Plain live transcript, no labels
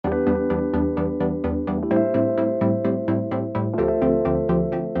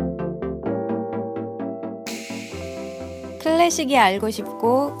클래식이 알고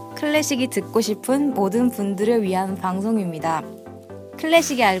싶고 클래식이 듣고 싶은 모든 분들을 위한 방송입니다.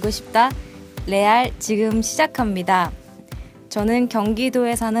 클래식이 알고 싶다. 레알 지금 시작합니다. 저는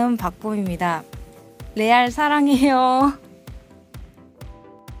경기도에 사는 박봄입니다. 레알 사랑해요.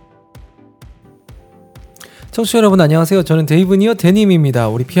 청취자 여러분 안녕하세요. 저는 데이브니어 데님입니다.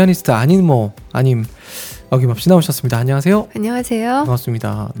 우리 피아니스트 아님 어김없이 나오셨습니다. 안녕하세요. 안녕하세요.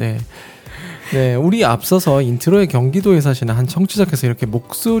 반갑습니다. 네, 우리 앞서서 인트로에 경기도에 사시는 한 청취자께서 이렇게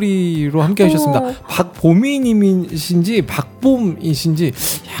목소리로 함께 하셨습니다. 박보미님이신지 박봄이신지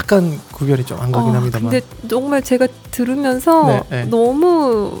약간 구별이 좀 안 가긴 합니다만. 근데 정말 제가 들으면서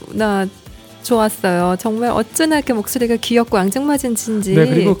너무나 좋았어요. 정말 어쩌나 이렇게 목소리가 귀엽고 앙증맞은지. 네,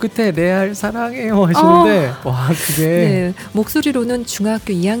 그리고 끝에 레알 사랑해요 하시는데 와 그게 네, 목소리로는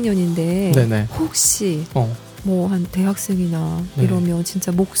중학교 2학년인데 네네. 혹시 뭐 한 대학생이나 이러면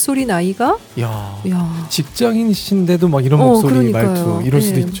진짜 목소리 나이가 야. 직장인이신데도 막 이런 목소리 말투 이럴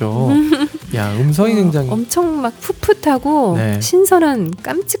수도 있죠. 야, 음성이 굉장히 엄청 막 풋풋하고 신선한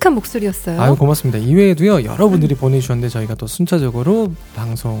깜찍한 목소리였어요. 아유, 고맙습니다. 이외에도요 여러분들이 보내주셨는데 저희가 또 순차적으로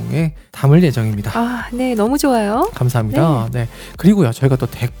방송에 담을 예정입니다. 아, 네, 너무 좋아요. 감사합니다. 네. 그리고요 저희가 또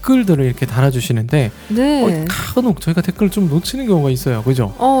댓글들을 이렇게 달아주시는데 간혹 저희가 댓글을 좀 놓치는 경우가 있어요.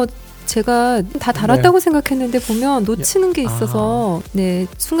 그죠? 제가 다 달았다고 생각했는데 보면 놓치는 게 있어서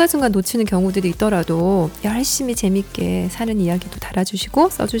순간순간 놓치는 경우들이 있더라도 열심히 재밌게 사는 이야기도 달아주시고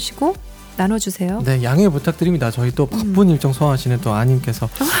써주시고 나눠주세요. 네, 양해 부탁드립니다. 저희 또 바쁜 일정 소화하시는 또 아님께서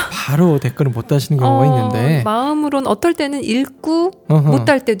바로 댓글을 못 다시는 경우가 있는데 마음으론 어떨 때는 읽고 못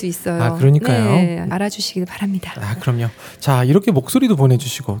달 때도 있어요. 아, 그러니까요. 네, 알아주시길 바랍니다. 아, 그럼요. 자, 이렇게 목소리도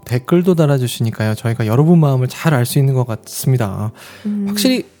보내주시고 댓글도 달아주시니까요. 저희가 여러분 마음을 잘 알 수 있는 것 같습니다.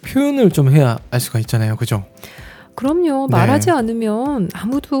 확실히 표현을 좀 해야 알 수가 있잖아요. 그죠? 그럼요. 말하지 않으면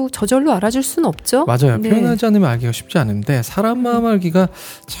아무도 저절로 알아줄 수는 없죠. 맞아요. 표현하지 않으면 알기가 쉽지 않은데 사람 마음 알기가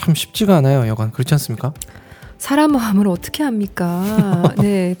참 쉽지가 않아요. 여간 그렇지 않습니까? 사람 마음을 어떻게 합니까?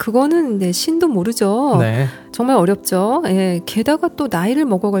 네, 그거는 신도 모르죠. 네. 정말 어렵죠. 게다가 또 나이를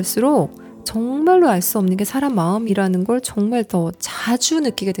먹어갈수록 정말로 알 수 없는 게 사람 마음이라는 걸 정말 더 자주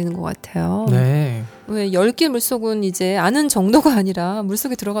느끼게 되는 것 같아요. 네. 왜 10개 물속은 이제 아는 정도가 아니라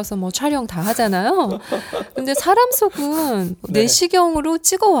물속에 들어가서 뭐 촬영 다 하잖아요. 근데 사람 속은 내시경으로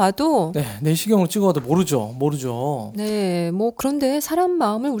찍어와도 내시경으로 찍어와도 모르죠. 네, 뭐 그런데 사람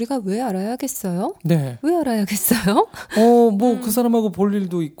마음을 우리가 왜 알아야겠어요? 네. 왜 알아야겠어요? 그 사람하고 볼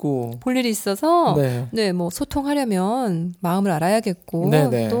일도 있고 볼 일이 있어서 뭐 소통하려면 마음을 알아야겠고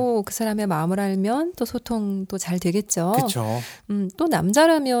또 그 사람의 마음을 알면 또 소통도 잘 되겠죠. 그렇죠. 또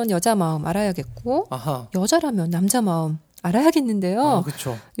남자라면 여자 마음 알아야겠고 여자라면 남자 마음 알아야겠는데요.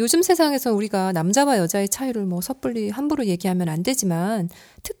 그렇죠. 요즘 세상에서 우리가 남자와 여자의 차이를 뭐 섣불리 함부로 얘기하면 안 되지만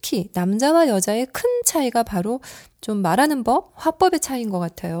특히 남자와 여자의 큰 차이가 바로 좀 말하는 법, 화법의 차이인 것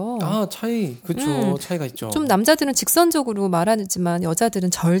같아요. 차이. 그렇죠. 차이가 있죠. 좀 남자들은 직선적으로 말하지만 여자들은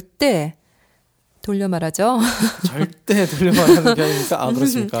절대 돌려 말하죠. 절대 돌려 말하는 게 아닙니까?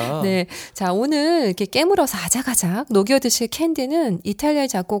 그렇습니까? 네. 자, 오늘 이렇게 깨물어서 아작아작 녹여 드실 캔디는 이탈리아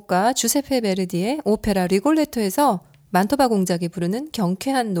작곡가 주세페 베르디의 오페라 리골레토에서 만토바 공작이 부르는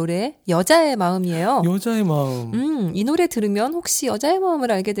경쾌한 노래 여자의 마음이에요. 여자의 마음. 이 노래 들으면 혹시 여자의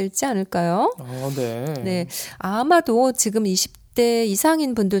마음을 알게 될지 않을까요? 네. 아마도 지금 20대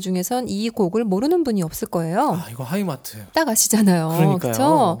이상인 분들 중에선 이 곡을 모르는 분이 없을 거예요. 이거 하이마트. 딱 아시잖아요. 그러니까요.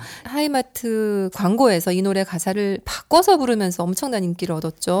 그렇죠? 하이마트 광고에서 이 노래 가사를 바꿔서 부르면서 엄청난 인기를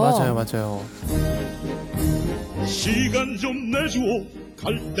얻었죠. 맞아요. 시간 좀 내주오.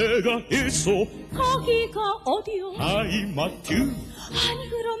 갈 데가 있어. 거기가 어디요? 하이마트. 아니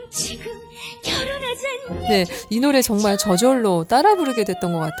그럼 지금 결혼하자니? 네, 이 노래 정말 저절로 따라 부르게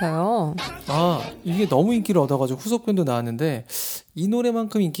됐던 것 같아요. 이게 너무 인기를 얻어가지고 후속편도 나왔는데 이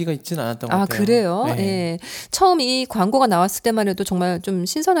노래만큼 인기가 있지는 않았던 것 같아요. 그래요? 네. 처음 이 광고가 나왔을 때만 해도 정말 좀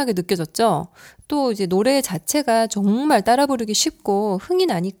신선하게 느껴졌죠. 또 이제 노래 자체가 정말 따라 부르기 쉽고 흥이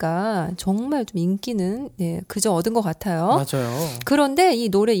나니까 정말 좀 인기는 그저 얻은 것 같아요. 맞아요. 그런데 이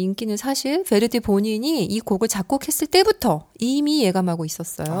노래 인기는 사실 베르디 본인이 이 곡을 작곡했을 때부터 이미 예감하고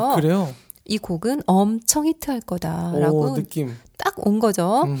있었어요. 그래요? 이 곡은 엄청 히트할 거다라고 느낌 딱 온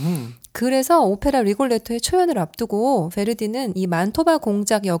거죠. 그래서 오페라 리골레토의 초연을 앞두고 베르디는 이 만토바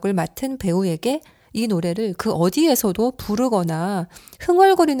공작 역을 맡은 배우에게 이 노래를 그 어디에서도 부르거나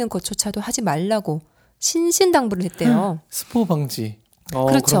흥얼거리는 것조차도 하지 말라고 신신당부를 했대요. 스포 방지.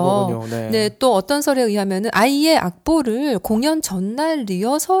 그렇죠. 그런 거군요. 네, 또 어떤 설에 의하면은 아이의 악보를 공연 전날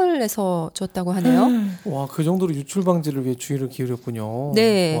리허설에서 줬다고 하네요. 와, 그 정도로 유출 방지를 위해 주의를 기울였군요.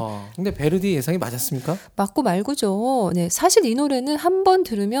 네. 와. 근데 베르디 예상이 맞았습니까? 맞고 말고죠. 네, 사실 이 노래는 한 번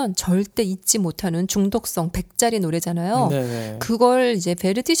들으면 절대 잊지 못하는 중독성 100짜리 노래잖아요. 네네. 그걸 이제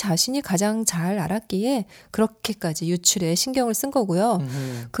베르디 자신이 가장 잘 알았기에 그렇게까지 유출에 신경을 쓴 거고요.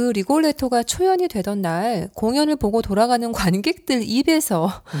 그 리골레토가 초연이 되던 날 공연을 보고 돌아가는 관객들 입에서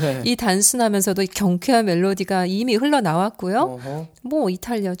네. 이 단순하면서도 경쾌한 멜로디가 이미 흘러나왔고요. 어허. 뭐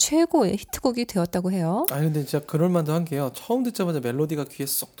이탈리아 최고의 히트곡이 되었다고 해요. 아니 근데 진짜 그럴만도 한 게요. 처음 듣자마자 멜로디가 귀에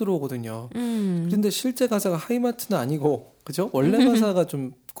쏙 들어오거든요. 그런데 실제 가사가 하이마트는 아니고 그죠? 원래 가사가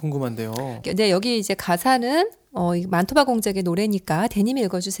좀 궁금한데요. 네, 여기 이제 가사는 이 만토바 공작의 노래니까 대님이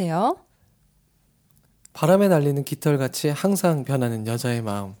읽어주세요. 바람에 날리는 깃털같이 항상 변하는 여자의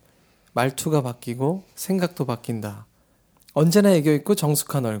마음. 말투가 바뀌고 생각도 바뀐다. 언제나 애교있고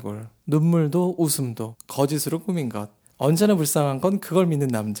정숙한 얼굴. 눈물도 웃음도 거짓으로 꾸민 것. 언제나 불쌍한 건 그걸 믿는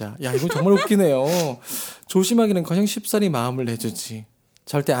남자. 야, 이거 정말 웃기네요. 조심하기는커녕 쉽사리 마음을 내주지.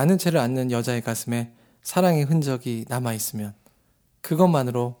 절대 아는 채를 않는 여자의 가슴에 사랑의 흔적이 남아있으면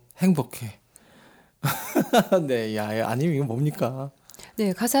그것만으로 행복해. 네, 야, 아니 이거 뭡니까?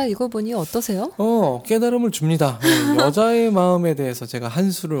 네, 가사 읽어보니 어떠세요? 깨달음을 줍니다. 여자의 마음에 대해서 제가 한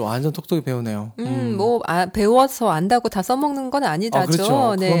수를 완전 똑똑히 배우네요. 배워서 안다고 다 써먹는 건 아니다죠.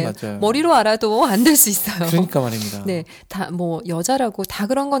 그렇죠. 네, 그건 맞아요. 머리로 알아도 안 될 수 있어요. 그러니까 말입니다. 네, 여자라고 다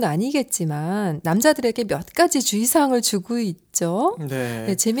그런 건 아니겠지만 남자들에게 몇 가지 주의사항을 주고 있죠. 네.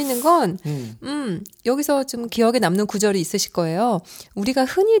 네, 재밌는 건 여기서 좀 기억에 남는 구절이 있으실 거예요. 우리가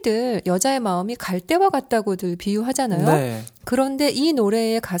흔히들 여자의 마음이 갈대와 같다고들 비유하잖아요. 네. 그런데 이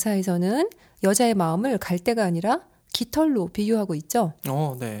노래의 가사에서는 여자의 마음을 갈대가 아니라 깃털로 비유하고 있죠.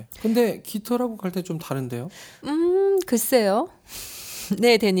 네. 근데 깃털하고 갈 때 좀 다른데요? 글쎄요.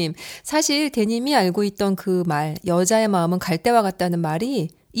 네, 대님. 사실 대님이 알고 있던 그 말, 여자의 마음은 갈대와 같다는 말이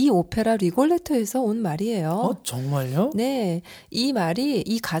이 오페라 리골레토에서 온 말이에요. 정말요? 네. 이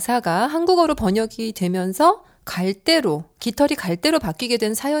가사가 한국어로 번역이 되면서 깃털이 갈대로 바뀌게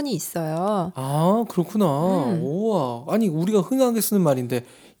된 사연이 있어요. 아, 그렇구나. 우와. 아니, 우리가 흔하게 쓰는 말인데,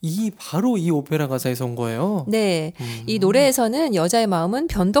 바로 이 오페라 가사에서 온 거예요? 네. 이 노래에서는 여자의 마음은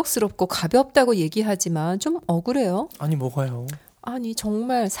변덕스럽고 가볍다고 얘기하지만 좀 억울해요. 아니, 뭐가요? 아니,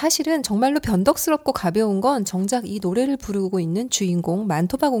 사실은 정말로 변덕스럽고 가벼운 건 정작 이 노래를 부르고 있는 주인공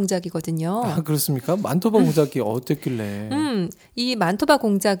만토바 공작이거든요. 아, 그렇습니까? 만토바 공작이 어땠길래? 이 만토바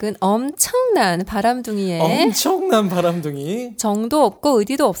공작은 엄청난 바람둥이에 정도 없고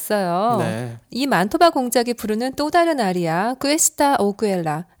의디도 없어요. 네. 이 만토바 공작이 부르는 또 다른 아리아, 퀘스타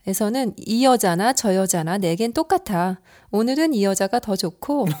오구엘라에서는 이 여자나 저 여자나 내겐 똑같아. 오늘은 이 여자가 더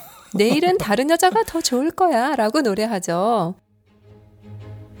좋고 내일은 다른 여자가 더 좋을 거야 라고 노래하죠.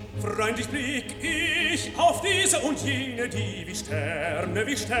 Freundlich blick ich auf diese und jene, die wie Sterne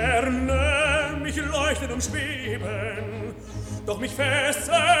mich leuchten und schweben. Doch mich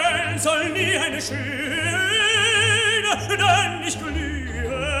fesseln soll nie eine Schöne, denn ich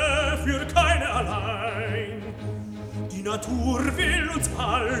glühe für keine allein. Die Natur will uns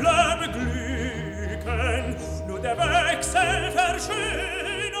alle beglücken, nur der Wechsel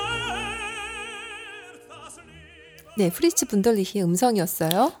verschönert. 네, 프리츠 분덜리히의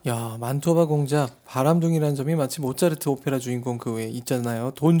음성이었어요. 야, 만토바 공작, 바람둥이라는 점이 마치 모차르트 오페라 주인공 그 외에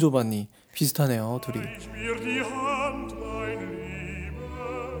있잖아요. 돈 조반니. 비슷하네요, 둘이.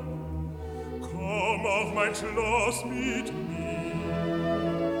 Komm auf mein Schloss mit mir.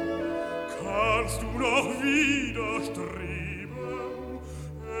 Kannst du noch widerstreben?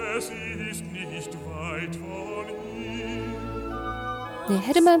 Es ist nicht weit von hier. 네,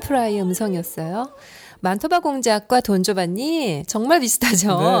 헤르만 프라이의 음성이었어요. 만토바 공작과 돈조반니 정말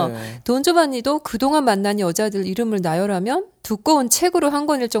비슷하죠. 네. 돈조반니도 그동안 만난 여자들 이름을 나열하면 두꺼운 책으로 한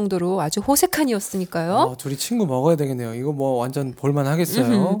권일 정도로 아주 호색한 이었으니까요. 둘이 친구 먹어야 되겠네요. 이거 뭐 완전 볼만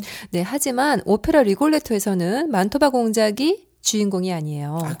하겠어요. 네, 하지만 오페라 리골레토에서는 만토바 공작이 주인공이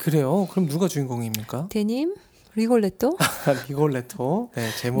아니에요. 아, 그래요? 그럼 누가 주인공입니까? 대님, 리골레토? 리골레토. 네,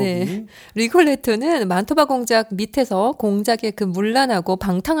 제목이. 네. 리골레토는 만토바 공작 밑에서 공작의 그 문란하고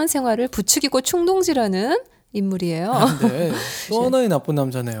방탕한 생활을 부추기고 충동질하는 인물이에요. 네. 또 하나의 나쁜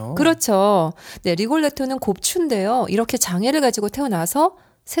남자네요. 그렇죠. 네, 리골레토는 곱추인데요. 이렇게 장애를 가지고 태어나서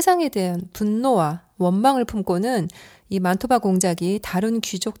세상에 대한 분노와 원망을 품고는 이 만토바 공작이 다른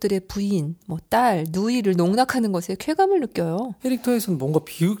귀족들의 부인, 딸, 누이를 농락하는 것에 쾌감을 느껴요. 캐릭터에서는 뭔가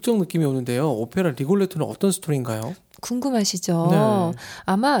비극적 느낌이 오는데요. 오페라 리골레토는 어떤 스토리인가요? 궁금하시죠? 네.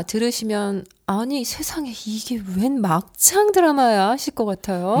 아마 들으시면 아니 세상에 이게 웬 막장 드라마야 하실 것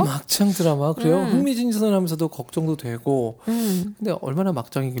같아요. 막장 드라마 그래요? 흥미진진하면서도 걱정도 되고 근데 얼마나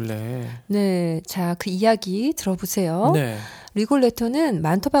막장이길래. 네, 자, 그 이야기 들어보세요. 네. 리골레토는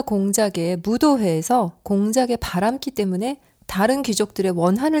만토바 공작의 무도회에서 공작의 바람기 때문에 다른 귀족들의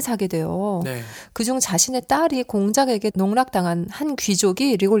원한을 사게 돼요. 네. 그중 자신의 딸이 공작에게 농락당한 한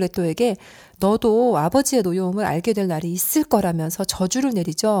귀족이 리골레토에게 너도 아버지의 노여움을 알게 될 날이 있을 거라면서 저주를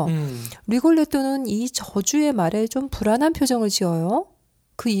내리죠. 리골레토는 이 저주의 말에 좀 불안한 표정을 지어요.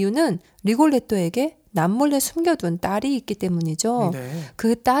 그 이유는 리골레토에게 남몰래 숨겨둔 딸이 있기 때문이죠. 네.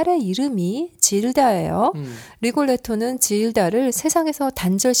 그 딸의 이름이 질다예요. 리골레토는 질다를 세상에서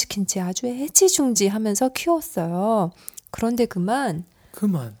단절시킨 지 아주 애지중지하면서 키웠어요. 그런데 그만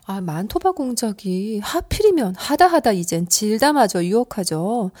만토바 공작이 하필이면 하다 이젠 질다마저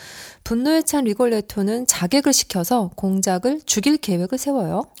유혹하죠. 분노에 찬 리골레토는 자객을 시켜서 공작을 죽일 계획을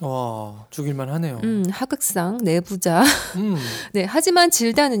세워요. 와, 죽일만 하네요. 하극상 내부자. 네, 하지만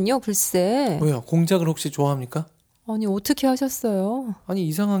질다는요, 글쎄. 왜요? 공작을 혹시 좋아합니까? 아니, 어떻게 하셨어요? 아니,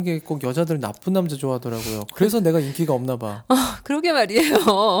 이상한 게 꼭 여자들 나쁜 남자 좋아하더라고요. 그래서 내가 인기가 없나 봐. 그러게 말이에요.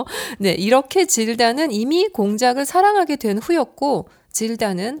 네, 이렇게 질다는 이미 공작을 사랑하게 된 후였고,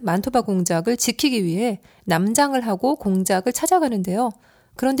 질다는 만토바 공작을 지키기 위해 남장을 하고 공작을 찾아가는데요.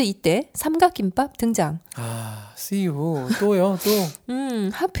 그런데 이때 삼각김밥 등장. see you. 또요, 또.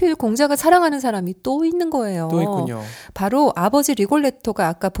 하필 공작을 사랑하는 사람이 또 있는 거예요. 또 있군요. 바로 아버지 리골레토가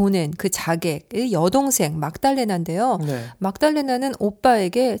아까 보낸 그 자객의 여동생 막달레나인데요. 네. 막달레나는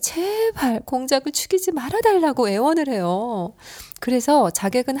오빠에게 제발 공작을 죽이지 말아달라고 애원을 해요. 그래서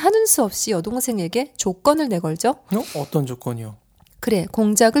자객은 하는 수 없이 여동생에게 조건을 내걸죠. 어떤 조건이요? 그래,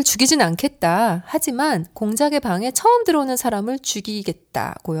 공작을 죽이진 않겠다. 하지만 공작의 방에 처음 들어오는 사람을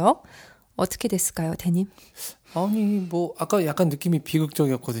죽이겠다고요. 어떻게 됐을까요, 대님? 아니, 아까 약간 느낌이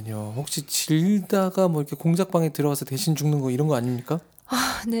비극적이었거든요. 혹시 질다가 이렇게 공작방에 들어가서 대신 죽는 거 이런 거 아닙니까?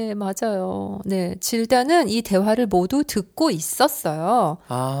 네, 맞아요. 네, 질다는 이 대화를 모두 듣고 있었어요.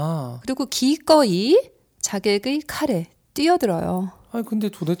 그리고 기꺼이 자객의 칼에 뛰어들어요. 근데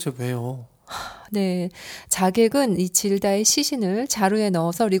도대체 왜요? 네, 자객은 이 질다의 시신을 자루에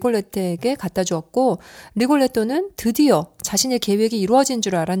넣어서 리골레토에게 갖다 주었고, 리골레토는 드디어 자신의 계획이 이루어진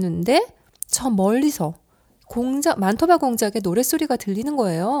줄 알았는데 저 멀리서 만토바 공작의 노랫소리가 들리는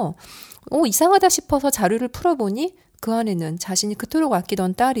거예요. 이상하다 싶어서 자루를 풀어보니 그 안에는 자신이 그토록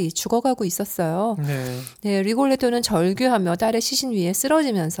아끼던 딸이 죽어가고 있었어요. 네, 리골레토는 절규하며 딸의 시신 위에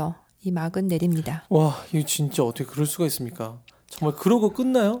쓰러지면서 이 막은 내립니다. 와, 이거 진짜 어떻게 그럴 수가 있습니까? 정말 그러고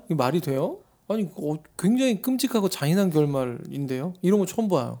끝나요? 이게 말이 돼요? 아니, 굉장히 끔찍하고 잔인한 결말인데요. 이런 거 처음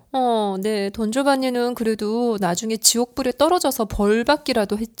봐요. 네. 돈조반니는 그래도 나중에 지옥불에 떨어져서 벌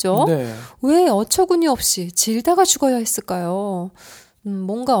받기라도 했죠. 네. 왜 어처구니 없이 질다가 죽어야 했을까요?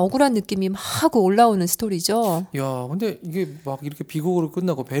 뭔가 억울한 느낌이 막 올라오는 스토리죠. 야, 근데 이게 막 이렇게 비극으로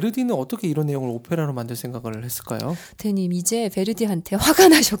끝나고 베르디는 어떻게 이런 내용을 오페라로 만들 생각을 했을까요? 대님, 이제 베르디한테 화가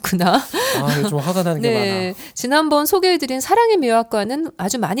나셨구나. 좀 화가 나는 게 많아. 지난번 소개해드린 사랑의 묘약과는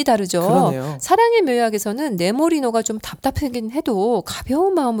아주 많이 다르죠. 그러네요. 사랑의 묘약에서는 네모리노가 좀 답답하긴 해도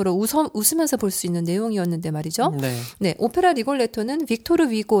가벼운 마음으로 웃으면서 볼 수 있는 내용이었는데 말이죠. 네, 오페라 리골레토는 빅토르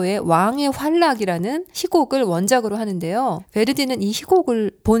위고의 왕의 활락이라는 희곡을 원작으로 하는데요. 베르디는 이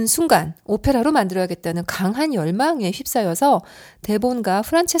희곡을 본 순간 오페라로 만들어야겠다는 강한 열망에 휩싸여서 대본가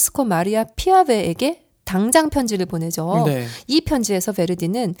프란체스코 마리아 피아베에게 당장 편지를 보내죠. 이 편지에서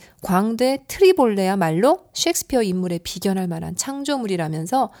베르디는 광대 트리볼레야말로 셰익스피어 인물에 비견할 만한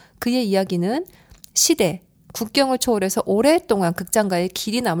창조물이라면서 그의 이야기는 시대, 국경을 초월해서 오랫동안 극장가에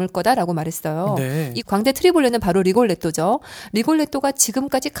길이 남을 거다라고 말했어요. 이 광대 트리볼레는 바로 리골레토죠. 리골레토가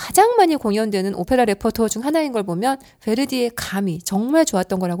지금까지 가장 많이 공연되는 오페라 레퍼토어 중 하나인 걸 보면 베르디의 감이 정말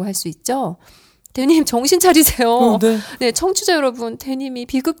좋았던 거라고 할 수 있죠. 대님 정신 차리세요. 네, 청취자 여러분, 대님이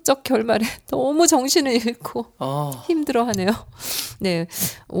비극적 결말에 너무 정신을 잃고 힘들어하네요. 네,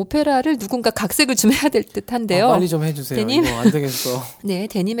 오페라를 누군가 각색을 좀 해야 될 듯한데요. 빨리 좀 해주세요. 대님. 이거 안 되겠어. 네,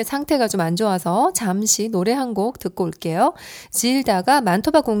 대님의 상태가 좀 안 좋아서 잠시 노래 한 곡 듣고 올게요. 질다가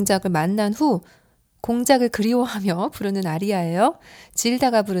만토바 공작을 만난 후 공작을 그리워하며 부르는 아리아예요.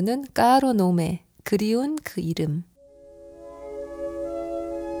 질다가 부르는 까로 노메, 그리운 그 이름.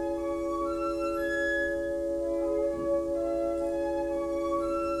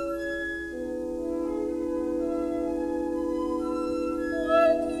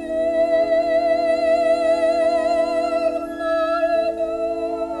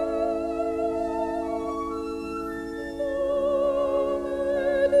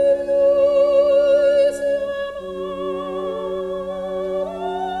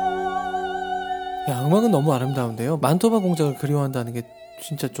 음악은 너무 아름다운데요. 만토바 공작을 그리워한다는 게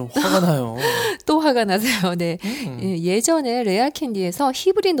진짜 좀 화가 나요. 또 화가 나세요. 네. 예전에 래알캔디에서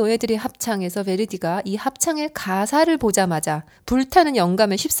히브리 노예들이 합창해서 베르디가 이 합창의 가사를 보자마자 불타는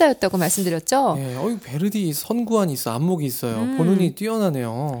영감에 휩싸였다고 말씀드렸죠. 네, 베르디 선구안이 있어, 안목이 있어요. 본운이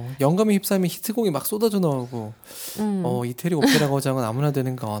뛰어나네요. 영감에 휩싸이면 히트곡이 막 쏟아져 나오고. 이태리 오페라 거장은 아무나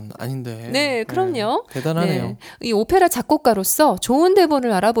되는 건 아닌데. 네, 그럼요. 네, 대단하네요. 네. 이 오페라 작곡가로서 좋은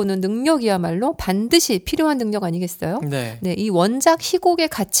대본을 알아보는 능력이야말로 반드시 필요한 능력 아니겠어요? 네. 네, 이 원작 희곡의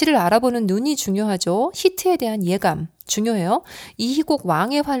가치를 알아보는 눈이 중요하죠. 히트에 대한 예감. 중요해요. 이 희곡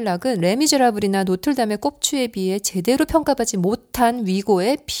왕의 환락은 레미제라블이나 노틀담의 꼽추에 비해 제대로 평가받지 못한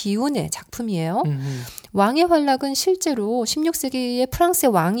위고의 비운의 작품이에요. 왕의 환락은 실제로 16세기의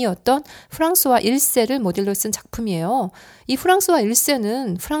프랑스의 왕이었던 프랑스와 1세를 모델로 쓴 작품이에요. 이 프랑스와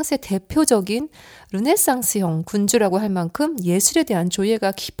 1세는 프랑스의 대표적인 르네상스형 군주라고 할 만큼 예술에 대한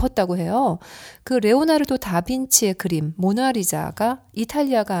조예가 깊었다고 해요. 그 레오나르도 다빈치의 그림 모나리자가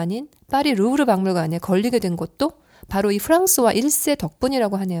이탈리아가 아닌 파리 루브르 박물관에 걸리게 된 것도 바로 이 프랑스와 1세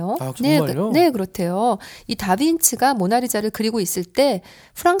덕분이라고 하네요. 아, 정말요? 네, 그렇대요. 이 다빈치가 모나리자를 그리고 있을 때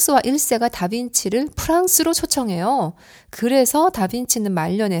프랑스와 1세가 다빈치를 프랑스로 초청해요. 그래서 다빈치는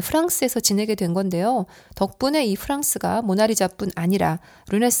말년에 프랑스에서 지내게 된 건데요. 덕분에 이 프랑스가 모나리자뿐 아니라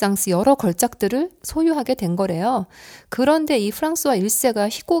르네상스 여러 걸작들을 소유하게 된 거래요. 그런데 이 프랑스와 1세가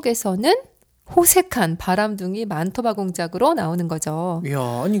희곡에서는 호색한 바람둥이 만토바 공작으로 나오는 거죠. 이야,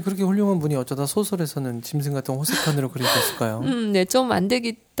 아니 그렇게 훌륭한 분이 어쩌다 소설에서는 짐승 같은 호색한으로 그리셨을까요? 네, 좀 안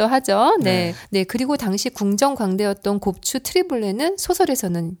되기도 하죠. 네. 네, 그리고 당시 궁정 광대였던 곱추 트리블레는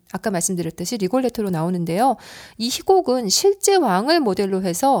소설에서는 아까 말씀드렸듯이 리골레토로 나오는데요. 이 희곡은 실제 왕을 모델로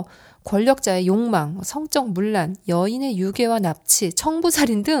해서 권력자의 욕망, 성적 문란, 여인의 유괴와 납치,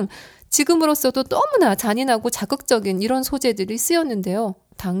 청부살인 등 지금으로서도 너무나 잔인하고 자극적인 이런 소재들이 쓰였는데요.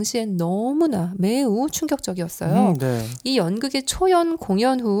 당시엔 너무나 매우 충격적이었어요. 네. 이 연극의 초연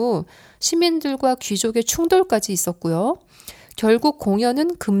공연 후 시민들과 귀족의 충돌까지 있었고요. 결국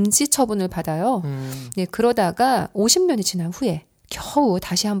공연은 금지 처분을 받아요. 네, 그러다가 50년이 지난 후에 겨우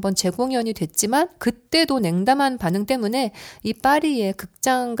다시 한번 재공연이 됐지만 그때도 냉담한 반응 때문에 이 파리의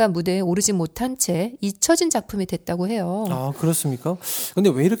극장과 무대에 오르지 못한 채 잊혀진 작품이 됐다고 해요. 아, 그렇습니까? 근데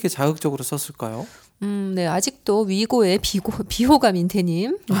왜 이렇게 자극적으로 썼을까요? 네, 아직도 위고의 비호감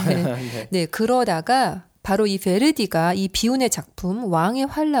인태님. 네. 네. 네, 그러다가 바로 이 베르디가 이 비운의 작품 왕의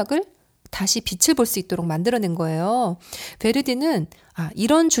환락을 다시 빛을 볼 수 있도록 만들어낸 거예요. 베르디는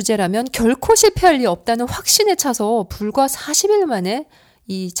이런 주제라면 결코 실패할 리 없다는 확신에 차서 불과 40일 만에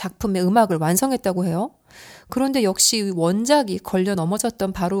이 작품의 음악을 완성했다고 해요. 그런데 역시 원작이 걸려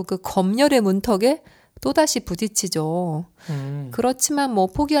넘어졌던 바로 그 검열의 문턱에 또다시 부딪히죠. 그렇지만 뭐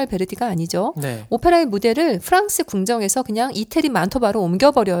포기할 베르디가 아니죠. 네. 오페라의 무대를 프랑스 궁정에서 그냥 이태리 만토바로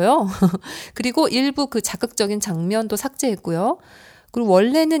옮겨버려요. 그리고 일부 그 자극적인 장면도 삭제했고요. 그리고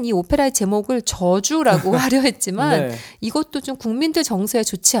원래는 이 오페라의 제목을 저주라고 하려 했지만 네. 이것도 좀 국민들 정서에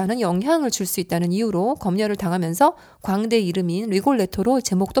좋지 않은 영향을 줄 수 있다는 이유로 검열을 당하면서 광대 이름인 리골레토로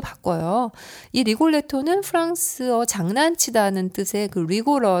제목도 바꿔요. 이 리골레토는 프랑스어 장난치다는 뜻의 그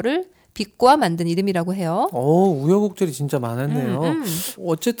리고러를 비꼬아 만든 이름이라고 해요. 우여곡절이 진짜 많았네요.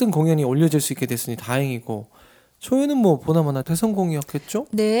 어쨌든 공연이 올려질 수 있게 됐으니 다행이고 초연은 뭐 보나마나 대성공이었겠죠?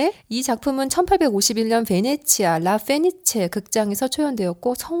 네, 이 작품은 1851년 베네치아 라 페니체 극장에서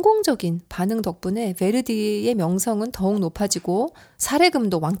초연되었고 성공적인 반응 덕분에 베르디의 명성은 더욱 높아지고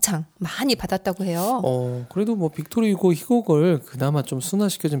사례금도 왕창 많이 받았다고 해요. 그래도 뭐 빅토르 휴고 희곡을 그나마 좀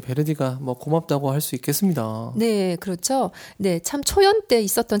순화시켜준 베르디가 뭐 고맙다고 할 수 있겠습니다. 네, 그렇죠. 네, 참 초연 때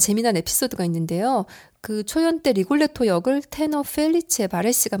있었던 재미난 에피소드가 있는데요. 그 초연 때 리골레토 역을 테너 펠리체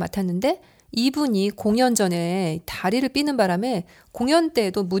바레시가 맡았는데 이분이 공연 전에 다리를 삐는 바람에 공연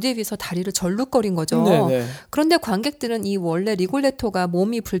때에도 무대 위에서 다리를 절룩거린 거죠. 네네. 그런데 관객들은 이 원래 리골레토가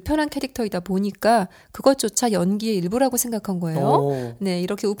몸이 불편한 캐릭터이다 보니까 그것조차 연기의 일부라고 생각한 거예요. 네,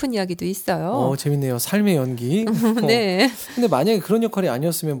 이렇게 우픈 이야기도 있어요. 재밌네요. 삶의 연기. 네. 근데 만약에 그런 역할이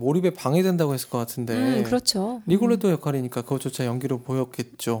아니었으면 몰입에 방해된다고 했을 것 같은데. 그렇죠. 리골레토 역할이니까 그것조차 연기로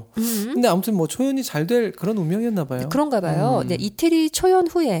보였겠죠. 근데 아무튼 뭐 초연이 잘 될 그런 운명이었나 봐요. 그런가 봐요. 네, 이태리 초연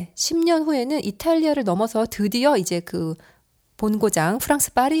후에 10년 후에는 이탈리아를 넘어서 드디어 이제 그 본고장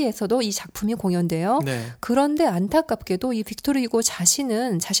프랑스 파리에서도 이 작품이 공연돼요. 네. 그런데 안타깝게도 이 빅토르 휴고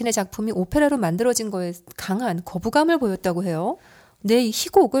자신은 자신의 작품이 오페라로 만들어진 거에 강한 거부감을 보였다고 해요. 네, 이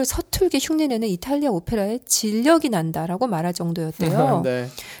희곡을 서툴게 흉내내는 이탈리아 오페라에 진력이 난다라고 말할 정도였대요. 네.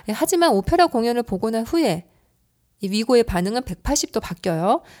 네, 하지만 오페라 공연을 보고 난 후에 이 위고의 반응은 180도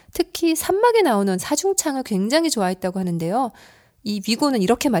바뀌어요. 특히 산막에 나오는 사중창을 굉장히 좋아했다고 하는데요. 이 위고는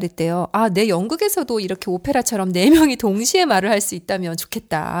이렇게 말했대요. 아, 내 연극에서도 이렇게 오페라처럼 4명이 동시에 말을 할 수 있다면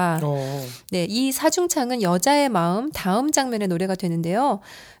좋겠다. 네, 이 사중창은 여자의 마음 다음 장면의 노래가 되는데요.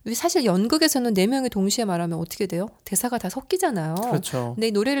 사실 연극에서는 4명이 동시에 말하면 어떻게 돼요? 대사가 다 섞이잖아요. 그렇죠. 근데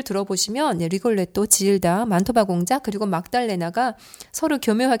이 노래를 들어보시면 리골레토, 지일다, 만토바 공작 그리고 막달레나가 서로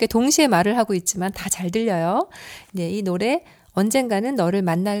교묘하게 동시에 말을 하고 있지만 다 잘 들려요. 네, 이 노래 언젠가는 너를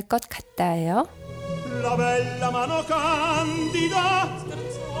만날 것 같다예요. La bella mano candida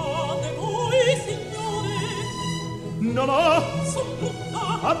Scherzate voi, signore, non ho son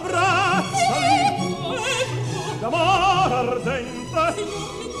brutta, abbracciami d'amor ardente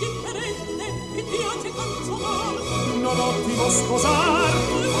signor indifferente, mi piace consolar, non ottimo sposar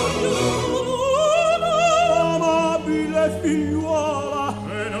amabile figliuola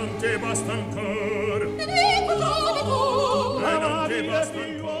e non ti basta ancora e non ti basta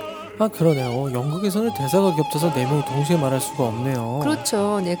ancora 아, 그러네요. 연극에서는 대사가 겹쳐서 4명이 동시에 말할 수가 없네요.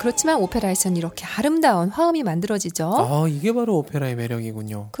 그렇죠. 네, 그렇지만 오페라에서는 이렇게 아름다운 화음이 만들어지죠. 아, 이게 바로 오페라의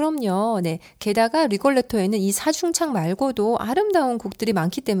매력이군요. 그럼요. 네. 게다가 리골레토에는 이 사중창 말고도 아름다운 곡들이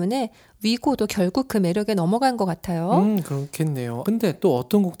많기 때문에 위고도 결국 그 매력에 넘어간 것 같아요. 그렇겠네요. 근데 또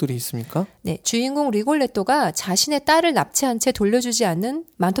어떤 곡들이 있습니까? 네, 주인공 리골레토가 자신의 딸을 납치한 채 돌려주지 않는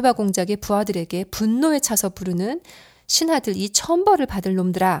만토바 공작의 부하들에게 분노에 차서 부르는 신하들 이 천벌을 받을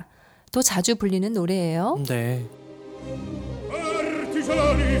놈들아 또 자주 불리는 노래예요. 네.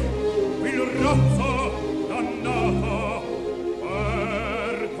 Artigiani, il razzo dannata,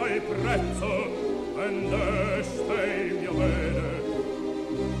 per qual prezzo vendeste il mio bene?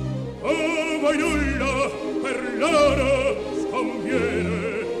 A voi nulla per loro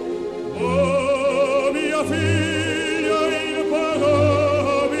sconviene, o mia figlia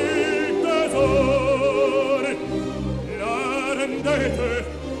impagabil tesoro, la rendete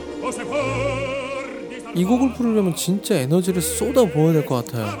이 곡을 부르려면 진짜 에너지를 쏟아 부어야 될 것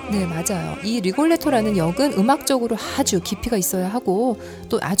같아요. 네, 맞아요. 이 리골레토라는 역은 음악적으로 아주 깊이가 있어야 하고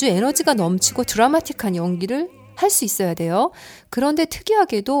또 아주 에너지가 넘치고 드라마틱한 연기를 할 수 있어야 돼요. 그런데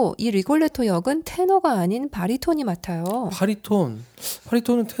특이하게도 이 리골레토 역은 테너가 아닌 바리톤이 맡아요.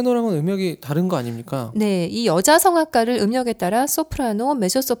 바리톤은 테너랑은 음역이 다른 거 아닙니까? 네, 이 여자 성악가를 음역에 따라 소프라노,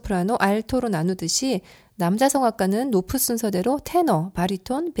 메조소프라노, 알토로 나누듯이 남자 성악가는 노프 순서대로 테너,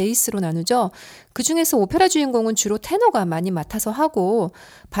 바리톤, 베이스로 나누죠. 그중에서 오페라 주인공은 주로 테너가 많이 맡아서 하고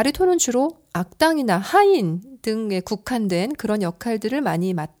바리톤은 주로 악당이나 하인 등에 국한된 그런 역할들을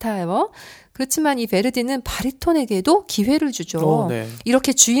많이 맡아요. 그렇지만 이 베르디는 바리톤에게도 기회를 주죠. 네.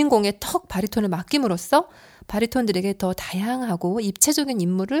 이렇게 주인공의 턱 바리톤을 맡김으로써 바리톤들에게 더 다양하고 입체적인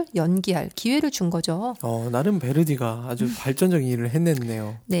인물을 연기할 기회를 준 거죠. 나름 베르디가 아주 발전적인 일을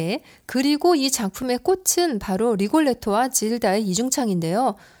해냈네요. 네. 그리고 이 작품의 꽃은 바로 리골레토와 질다의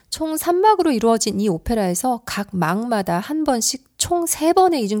이중창인데요. 총 3막으로 이루어진 이 오페라에서 각 막마다 한 번씩 총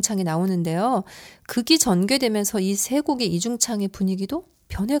 3번의 이중창이 나오는데요. 극이 전개되면서 이 세 곡의 이중창의 분위기도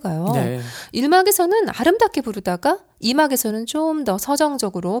변해가요. 네. 1막에서는 아름답게 부르다가 2막에서는 좀 더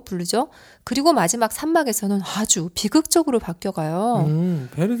서정적으로 부르죠. 그리고 마지막 3막에서는 아주 비극적으로 바뀌어가요.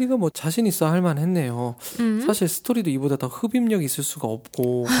 베르디가 뭐 자신 있어 할 만했네요. 사실 스토리도 이보다 더 흡입력 있을 수가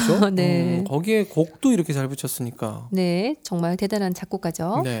없고 그죠? 네. 거기에 곡도 이렇게 잘 붙였으니까. 네, 정말 대단한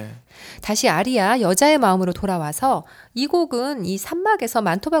작곡가죠. 네. 다시 아리아 여자의 마음으로 돌아와서 이 곡은 이 3막에서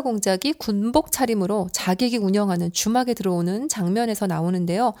만토바 공작이 군복 차림으로 자객이 운영하는 주막에 들어오는 장면에서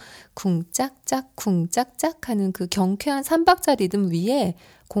나오는데요. 쿵짝짝 쿵짝짝 하는 그 경쾌한 3박자 리듬 위에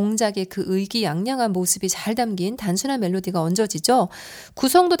공작의 그 의기양양한 모습이 잘 담긴 단순한 멜로디가 얹어지죠.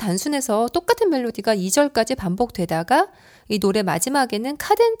 구성도 단순해서 똑같은 멜로디가 2절까지 반복되다가 이 노래 마지막에는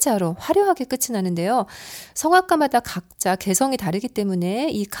카덴자로 화려하게 끝이 나는데요. 성악가마다 각자 개성이 다르기 때문에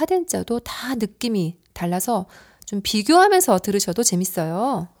이 카덴자도 다 느낌이 달라서 좀 비교하면서 들으셔도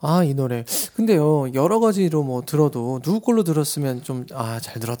재밌어요. 아, 이 노래. 근데요, 여러 가지로 뭐 들어도 누구 걸로 들었으면 좀,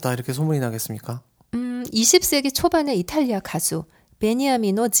 잘 들었다 이렇게 소문이 나겠습니까? 20세기 초반의 이탈리아 가수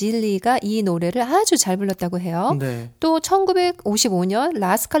베니아미노 질리가 이 노래를 아주 잘 불렀다고 해요. 네. 또 1955년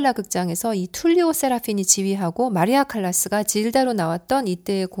라스칼라 극장에서 이 툴리오 세라핀이 지휘하고 마리아 칼라스가 질다로 나왔던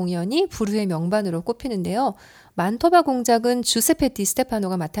이때의 공연이 부르의 명반으로 꼽히는데요. 만토바 공작은 주세페 디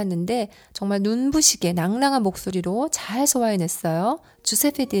스테파노가 맡았는데 정말 눈부시게 낭랑한 목소리로 잘 소화해냈어요.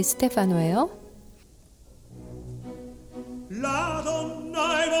 주세페 디 스테파노예요. La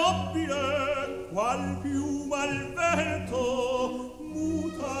donna è nobile, qual piuma al vento,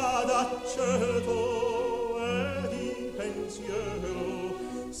 muta d'aceto ed in pensiero,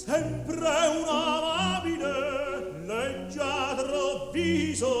 sempre un amabile, leggiadro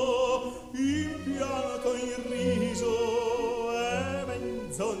viso, impianto in riso e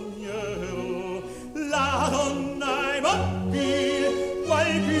menzognero. La donna è nobile,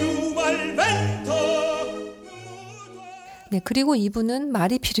 piuma il vento. 네, 그리고 이분은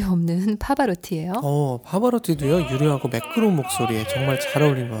말이 필요 없는 파바로티예요. 파바로티도요 유려하고 매끄러운 목소리에 정말 잘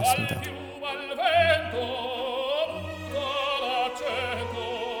어울린 것 같습니다.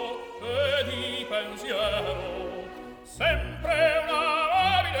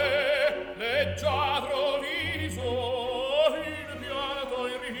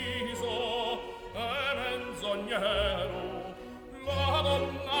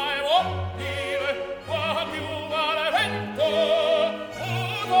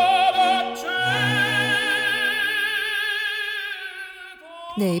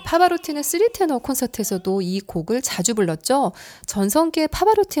 네, 이 파바로티는 3테너 콘서트에서도 이 곡을 자주 불렀죠. 전성기의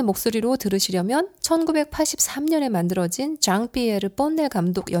파바로티의 목소리로 들으시려면 1983년에 만들어진 장피에르 뽐넬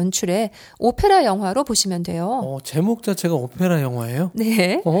감독 연출의 오페라 영화로 보시면 돼요. 제목 자체가 오페라 영화예요?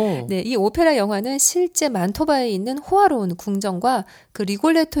 네. 네, 이 오페라 영화는 실제 만토바에 있는 호화로운 궁전과 그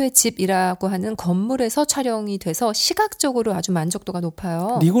리골레토의 집이라고 하는 건물에서 촬영이 돼서 시각적으로 아주 만족도가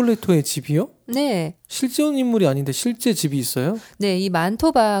높아요. 리골레토의 집이요? 네. 실제 인물이 아닌데 실제 집이 있어요? 네, 이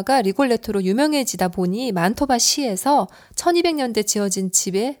만토바가 리골레토로 유명해지다 보니 만토바 시에서 1200년대 지어진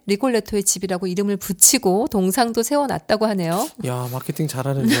집에 리골레토의 집이라고 이름을 붙이고 동상도 세워놨다고 하네요. 야, 마케팅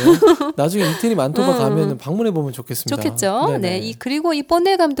잘하는데요. 나중에 이태리 만토바 가면 방문해보면 좋겠습니다. 좋겠죠. 네, 그리고 이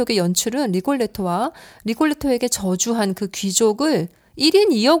뽐넬 감독의 연출은 리골레토와 리골레토에게 저주한 그 귀족을 1인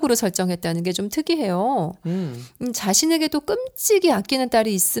 2역으로 설정했다는 게 좀 특이해요. 자신에게도 끔찍이 아끼는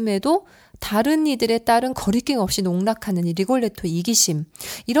딸이 있음에도 다른 이들의 딸은 거리낌 없이 농락하는 이 리골레토의 이기심,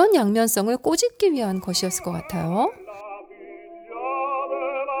 이런 양면성을 꼬집기 위한 것이었을 것 같아요.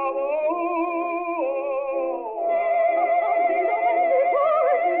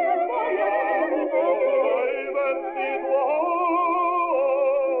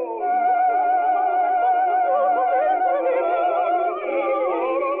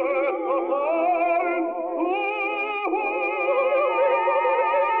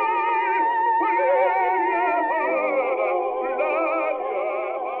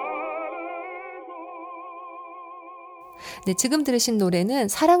 네, 지금 들으신 노래는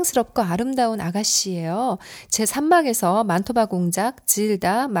사랑스럽고 아름다운 아가씨예요. 제3막에서 만토바 공작,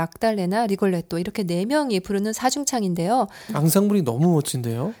 질다, 막달레나, 리골레토 이렇게 4명이 부르는 사중창인데요. 앙상블이 너무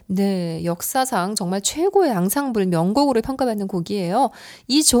멋진데요? 네, 역사상 정말 최고의 앙상블 명곡으로 평가받는 곡이에요.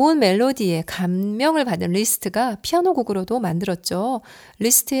 이 좋은 멜로디에 감명을 받은 리스트가 피아노 곡으로도 만들었죠.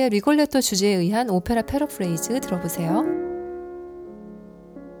 리스트의 리골레토 주제에 의한 오페라 패러프레이즈 들어보세요.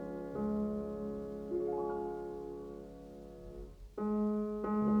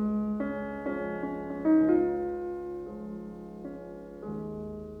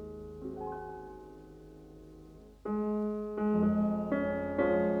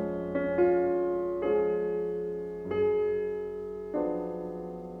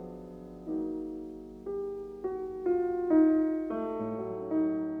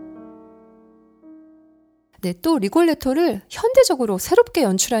 네, 또 리골레토를 현대적으로 새롭게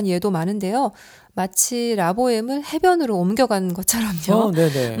연출한 예도 많은데요. 마치 라보엠을 해변으로 옮겨간 것처럼요.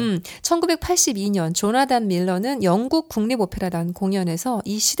 네네. 1982년 조나단 밀러는 영국 국립오페라단 공연에서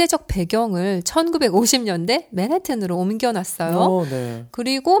이 시대적 배경을 1950년대 맨해튼으로 옮겨놨어요. 네.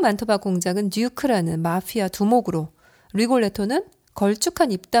 그리고 만토바 공작은 듀크라는 마피아 두목으로, 리골레토는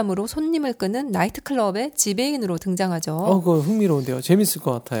걸쭉한 입담으로 손님을 끄는 나이트클럽의 지배인으로 등장하죠. 그거 흥미로운데요. 재밌을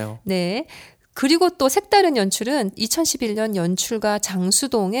것 같아요. 네. 그리고 또 색다른 연출은 2011년 연출가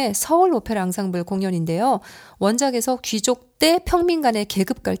장수동의 서울 오페라 앙상블 공연인데요. 원작에서 귀족 대 평민 간의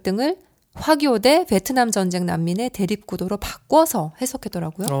계급 갈등을 화교 대 베트남 전쟁 난민의 대립구도로 바꿔서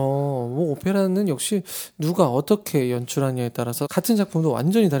해석했더라고요. 뭐 오페라는 역시 누가 어떻게 연출하냐에 따라서 같은 작품도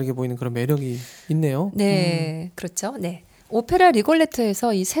완전히 다르게 보이는 그런 매력이 있네요. 네, 그렇죠. 네. 오페라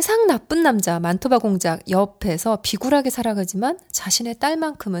리골레토에서 이 세상 나쁜 남자 만토바 공작 옆에서 비굴하게 살아가지만 자신의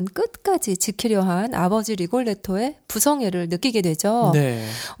딸만큼은 끝까지 지키려 한 아버지 리골레토의 부성애를 느끼게 되죠. 네.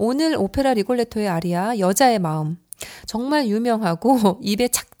 오늘 오페라 리골레토의 아리아 여자의 마음, 정말 유명하고 입에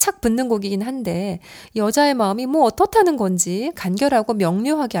착착 붙는 곡이긴 한데 여자의 마음이 뭐 어떻다는 건지 간결하고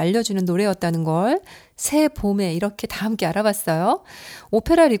명료하게 알려주는 노래였다는 걸 새 봄에 이렇게 다 함께 알아봤어요.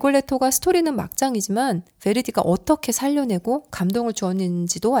 오페라 리골레토가 스토리는 막장이지만 베르디가 어떻게 살려내고 감동을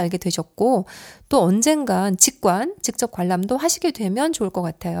주었는지도 알게 되셨고 또 언젠간 직접 관람도 하시게 되면 좋을 것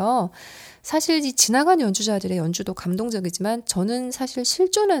같아요. 사실 이 지나간 연주자들의 연주도 감동적이지만 저는 사실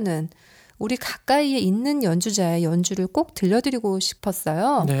실존하는 우리 가까이에 있는 연주자의 연주를 꼭 들려드리고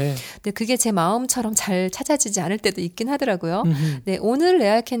싶었어요. 네. 근데 그게 제 마음처럼 잘 찾아지지 않을 때도 있긴 하더라고요. 네, 오늘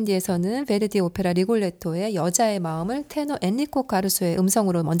래알캔디에서는 베르디 오페라 리골레토의 여자의 마음을 테너 엔리코 가르소의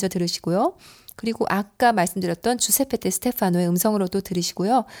음성으로 먼저 들으시고요. 그리고 아까 말씀드렸던 주세페 데 스테파노의 음성으로도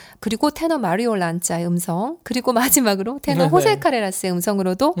들으시고요. 그리고 테너 마리오 란짜의 음성, 그리고 마지막으로 테너 호세 카레라스의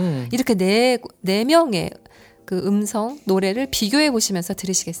음성으로도 이렇게 네 명의 그 음성 노래를 비교해 보시면서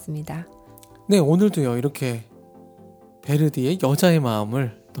들으시겠습니다. 네, 오늘도요 이렇게 베르디의 여자의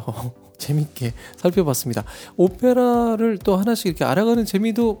마음을 또 재밌게 살펴봤습니다. 오페라를 또 하나씩 이렇게 알아가는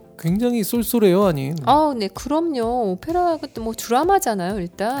재미도 굉장히 쏠쏠해요, 아님? 네, 그럼요. 오페라가 또 뭐 드라마잖아요,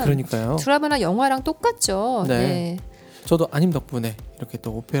 일단. 그러니까요. 드라마나 영화랑 똑같죠. 네. 네. 저도 아님 덕분에 이렇게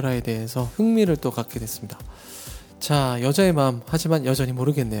또 오페라에 대해서 흥미를 또 갖게 됐습니다. 자, 여자의 마음, 하지만 여전히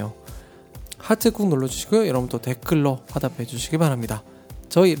모르겠네요. 하트 꾹 눌러주시고요. 여러분 또 댓글로 화답해 주시기 바랍니다.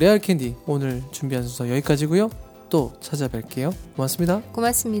 저희 래알캔디 오늘 준비한 순서 여기까지고요. 또 찾아뵐게요. 고맙습니다.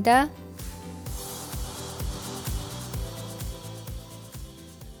 고맙습니다.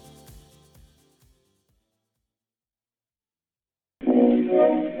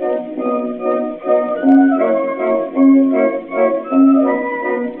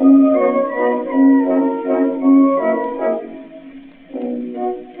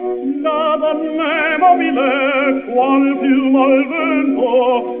 La donna è mobile, qual piuma al vento,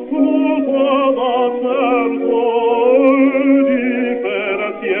 muta da certo di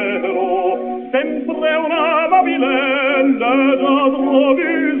pensiero. Sempre una mobile, leggiadro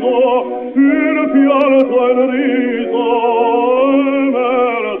viso, il fianco e il riso,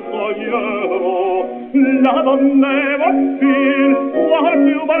 meravigliero. La donna è mobile, qual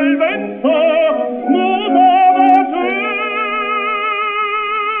piuma al vento, muta da certo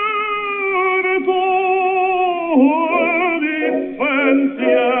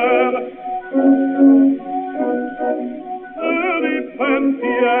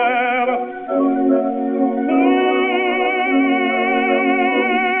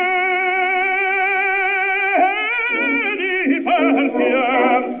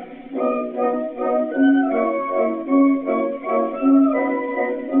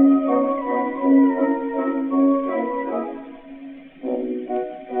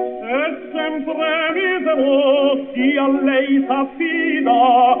chi a lei s'affida,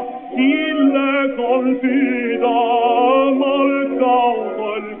 chi le confida, mal causa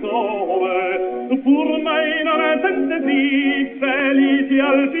il sole, pur mai non è sentesi felici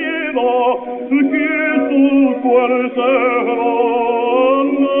al cielo, che su quel cielo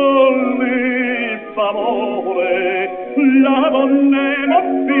non li fa amore. La donna è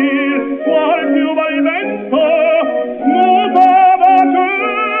mobile, qual più va il vento, muta da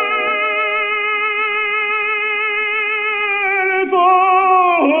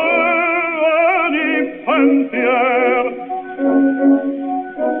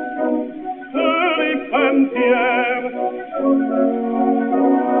pensier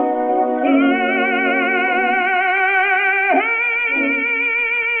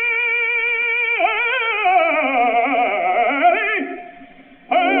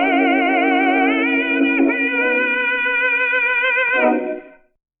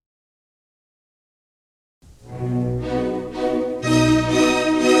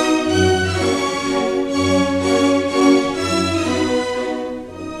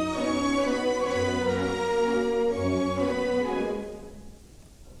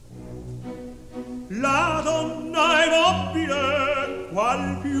La donna è mobile,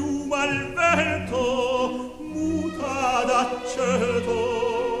 qual piuma al vento, muta d'aceto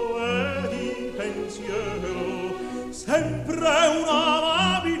e di pensiero. Sempre un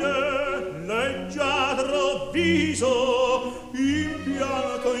amabile, leggiadro viso,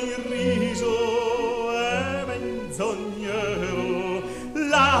 impianto in riso e menzognero.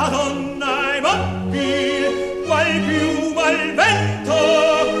 La donna è mobile, qual piuma al vento,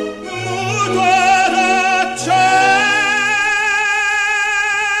 muta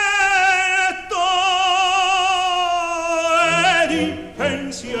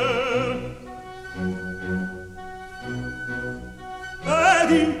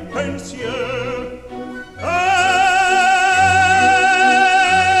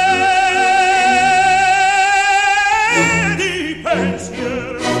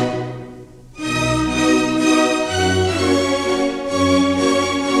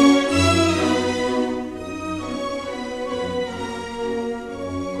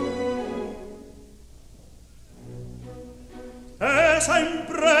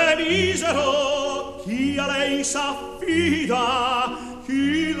sempre misero chi a lei s'affida,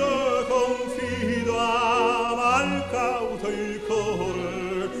 chi le confida, mal cauto il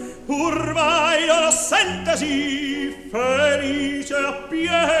cuore, pur mai non sentesi felice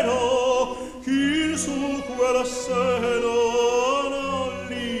appieno, chi su quel seno non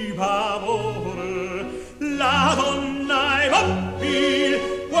li va amore. La donna è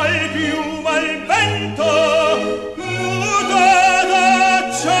mobile, qual piuma il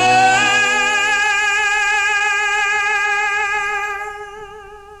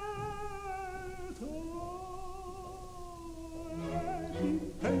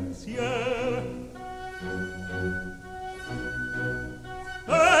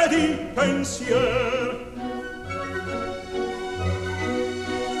di pensier.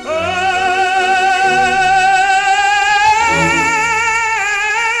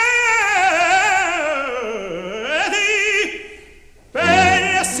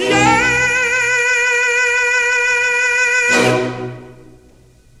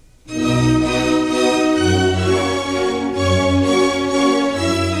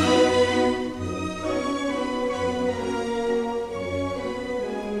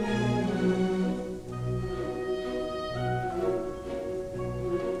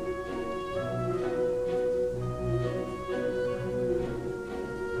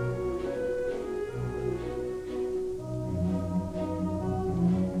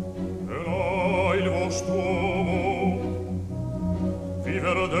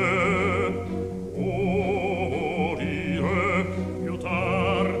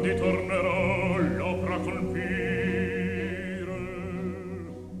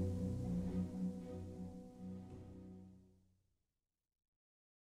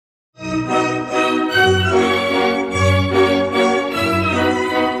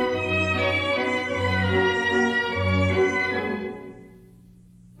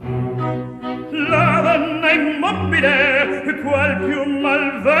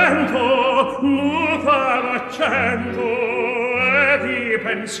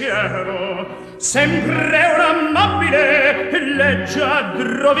 Sempre un amabile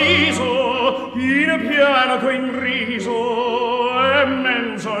leggiadro viso, in pianto in riso e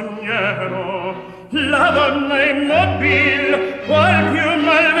menzognero. La donna immobile, qual più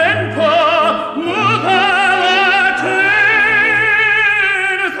malvento, muta l'accento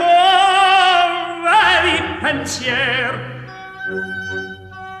e di pensier.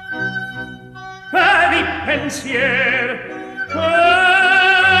 E di pensier.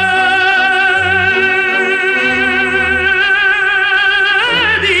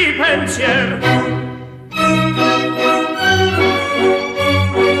 Pensier.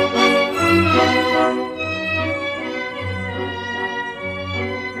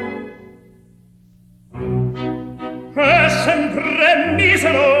 È sempre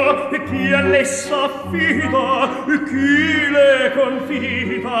misero chi a lei s'affida, chi le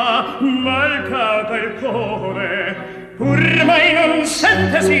confida, malcata il cuore, pur mai non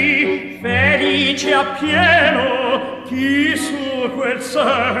sentesi felice appieno, chi su quel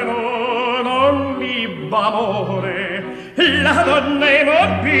seno non libba amore. La donna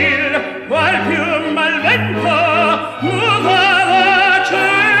immobile, qual più malventa, muta l'accento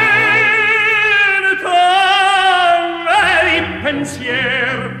e di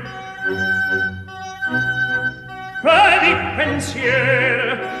pensier. E di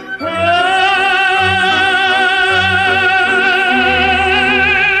pensier.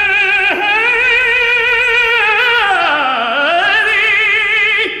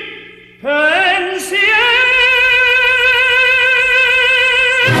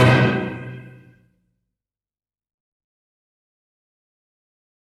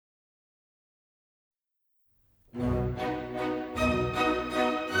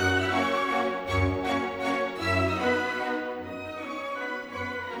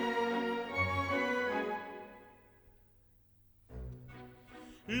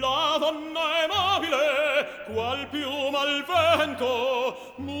 La donna è mobile, qual più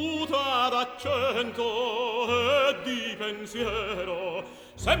malvento, muta d'accento e di pensiero.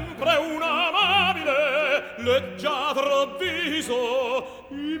 Sempre un amabile, leggiadro viso,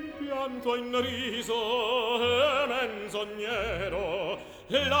 in pianto in riso e menzognero.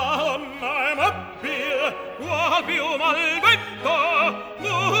 La donna è mobile, qual più malvento,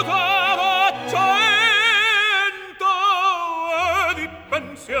 muta d'accento e di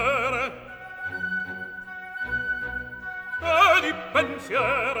pensiere. E di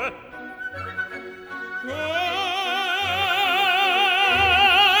pensiere.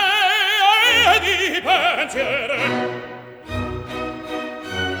 E di pensiere.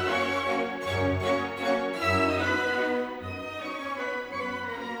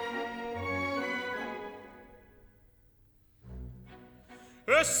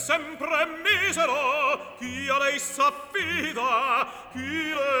 È sempre misero chi a lei s'affida, chi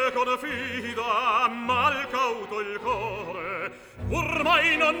le confida, mal cauto il cuore,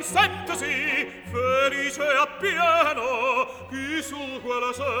 ormai non sentesi felice appieno, chi su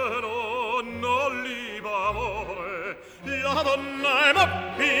quel seno non liba amore. La donna è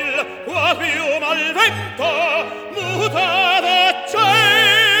mobile, qual più malvento, muta d'accento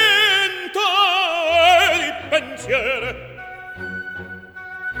e di pensiere.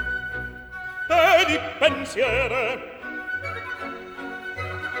 E di pensiere.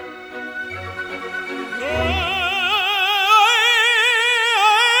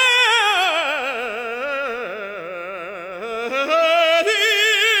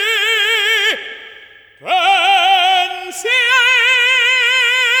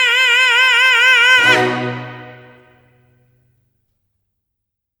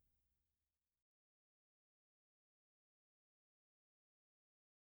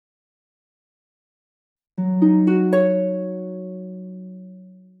 네.